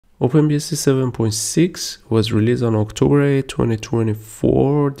OpenBSD 7.6 was released on October 8,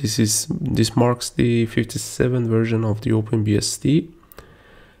 2024. This marks the 57th version of the OpenBSD,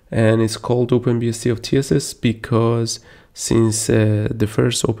 and it's called OpenBSD of Theseus because since the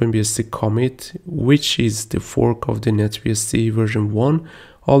first OpenBSD commit, which is the fork of the NetBSD version 1,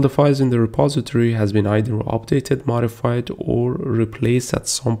 all the files in the repository has been either updated, modified, or replaced at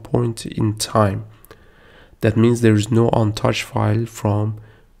some point in time. That means there is no untouched file from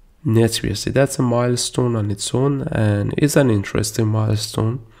NetBSD. That's a milestone on its own, and it's an interesting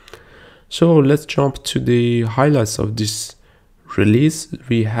milestone. So let's jump to the highlights of this release.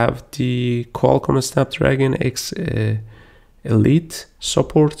 We have the Qualcomm Snapdragon X Elite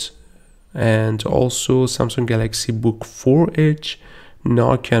support, and also Samsung Galaxy Book 4 Edge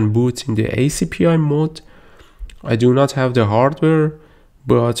now can boot in the ACPI mode. I do not have the hardware,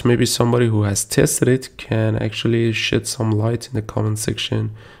 but maybe somebody who has tested it can actually shed some light in the comment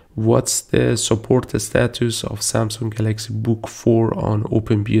section. What's the support status of Samsung Galaxy Book 4 on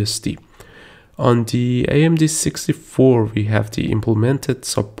OpenBSD? On the AMD 64, we have the implemented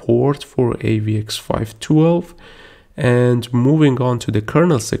support for AVX512. And moving on to the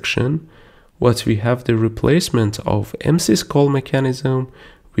kernel section, what we have the replacement of msyscall mechanism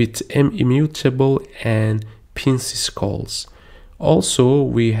with immutable and pinsyscalls. Also,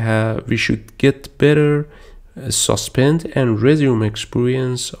 we should get better suspend and resume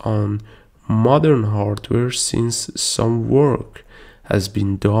experience on modern hardware since some work has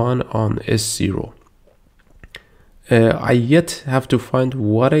been done on S0. I yet have to find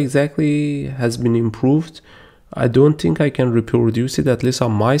what exactly has been improved. I don't think I can reproduce it, at least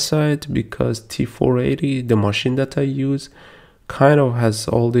on my side, because T480, the machine that I use, kind of has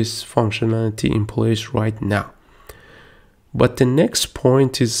all this functionality in place right now. But the next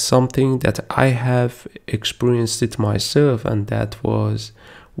point is something that I have experienced it myself, and that was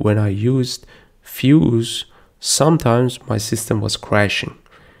when I used Fuse, sometimes my system was crashing.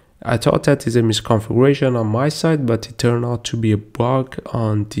 I thought that is a misconfiguration on my side, but it turned out to be a bug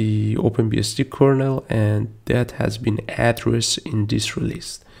on the OpenBSD kernel, and that has been addressed in this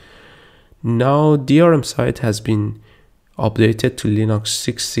release. Now DRM side has been updated to Linux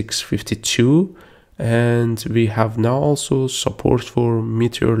 6652, and we have now also support for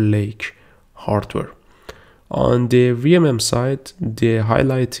Meteor Lake hardware. On the VMM side, the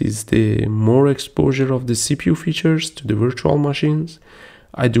highlight is the more exposure of the CPU features to the virtual machines.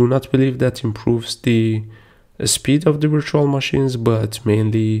 I do not believe that improves the speed of the virtual machines, but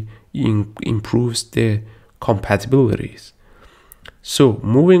mainly improves the compatibilities. So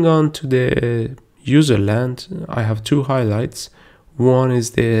moving on to the user land, I have two highlights. One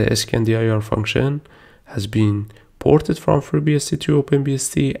is the scandir function has been ported from FreeBSD to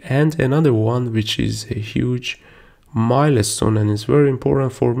OpenBSD, and another one, which is a huge milestone and is very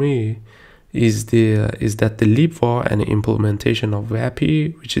important for me, is that the libva and implementation of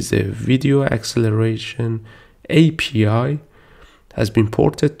VAPI, which is a video acceleration API, has been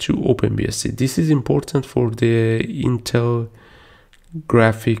ported to OpenBSD. This is important for the Intel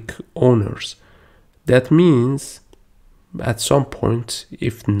graphic owners. That means at some point,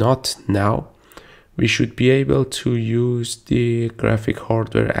 if not now, we should be able to use the graphic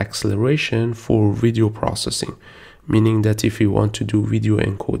hardware acceleration for video processing, meaning that if you want to do video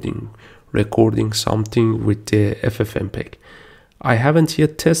encoding, recording something with the FFmpeg. I haven't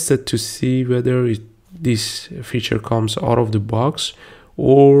yet tested to see whether this feature comes out of the box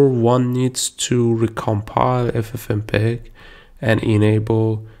or one needs to recompile FFmpeg and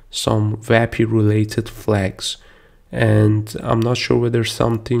enable some VAPI related flags. And I'm not sure whether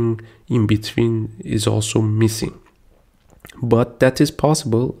something in between is also missing, but that is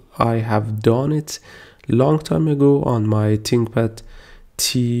possible. I have done it long time ago on my ThinkPad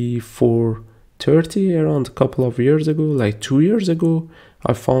T430 around a couple of years ago, like 2 years ago.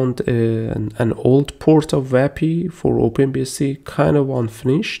 I found an old port of VAPI for OpenBSD kind of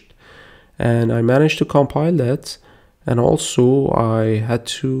unfinished, and I managed to compile that. And also I had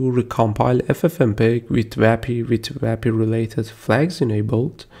to recompile FFmpeg with VAPI related flags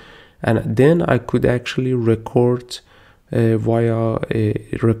enabled, and then I could actually record with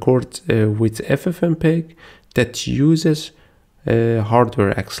FFmpeg that uses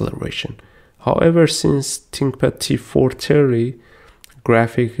hardware acceleration. However, since ThinkPad T430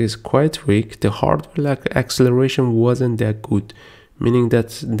 graphic is quite weak, the hardware acceleration wasn't that good, meaning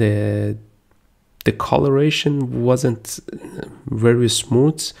that the coloration wasn't very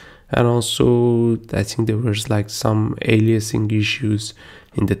smooth, and also I think there was like some aliasing issues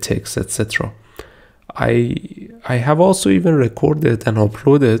in the text, etc. I have also even recorded and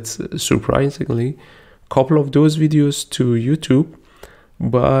uploaded, surprisingly, a couple of those videos to YouTube,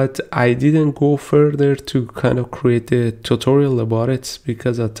 but I didn't go further to kind of create a tutorial about it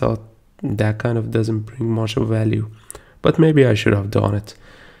because I thought that kind of doesn't bring much of value, but maybe I should have done it.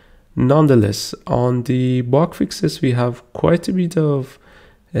 Nonetheless, on the bug fixes, we have quite a bit of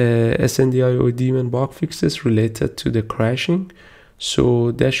SNDIO daemon bug fixes related to the crashing,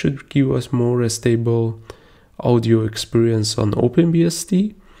 so that should give us more stable audio experience on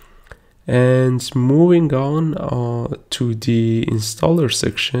OpenBSD. And moving on to the installer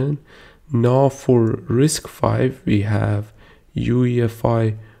section, now for RISC-V we have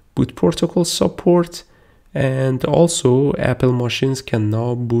UEFI boot protocol support, and also Apple machines can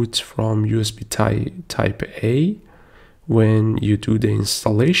now boot from USB type A when you do the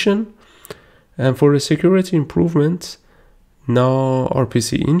installation. And for the security improvement, now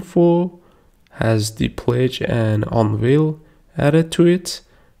RPC info has the pledge and unveil added to it.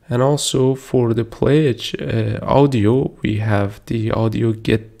 And also for the pledge audio, we have the audio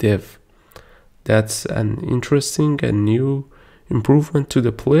get dev. That's an interesting and new improvement to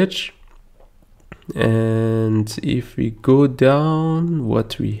the pledge. And if we go down,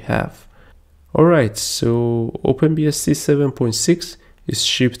 what we have. Alright, so OpenBSD 7.6 is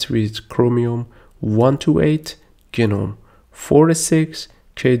shipped with Chromium 128, Genome 46,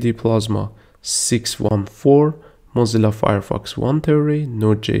 KD Plasma 614, Mozilla Firefox 130,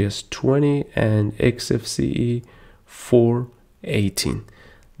 Node.js 20, and XFCE 418.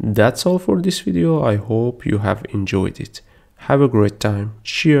 That's all for this video. I hope you have enjoyed it. Have a great time.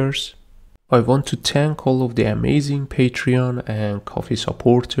 Cheers! I want to thank all of the amazing Patreon and Ko-fi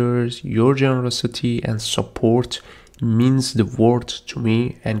supporters. Your generosity and support means the world to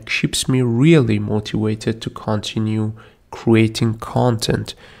me and keeps me really motivated to continue creating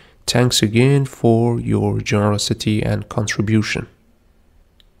content. Thanks again for your generosity and contribution.